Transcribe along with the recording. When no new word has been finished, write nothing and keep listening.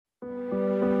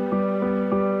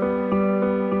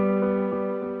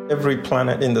Every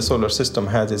planet in the solar system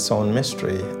has its own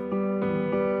mystery.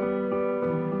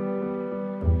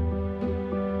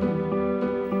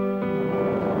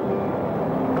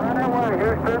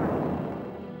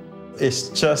 It's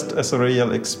just a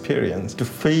surreal experience to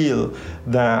feel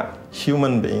that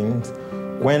human beings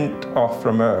went off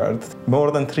from Earth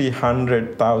more than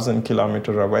 300,000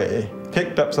 kilometers away,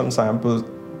 picked up some samples.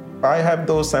 I have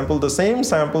those samples, the same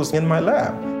samples in my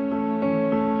lab.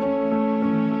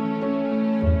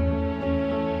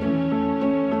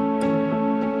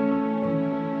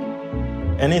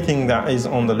 Anything that is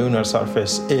on the lunar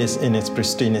surface is in its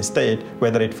pristine state,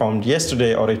 whether it formed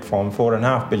yesterday or it formed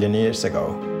 4.5 billion years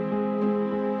ago.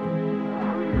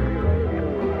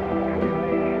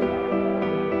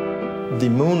 The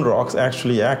moon rocks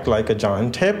actually act like a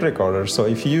giant tape recorder, so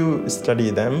if you study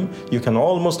them, you can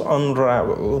almost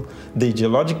unravel the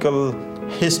geological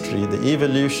history, the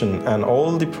evolution, and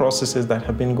all the processes that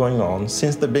have been going on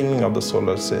since the beginning of the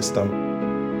solar system.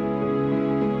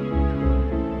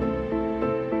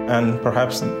 And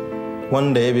perhaps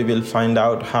one day we will find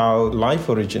out how life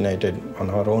originated on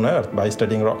our own Earth by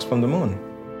studying rocks from the moon.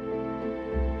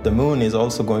 The moon is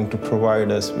also going to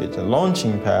provide us with a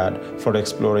launching pad for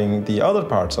exploring the other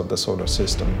parts of the solar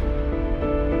system.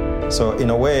 So in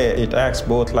a way, it acts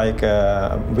both like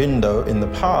a window in the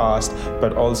past,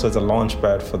 but also as a launch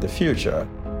pad for the future.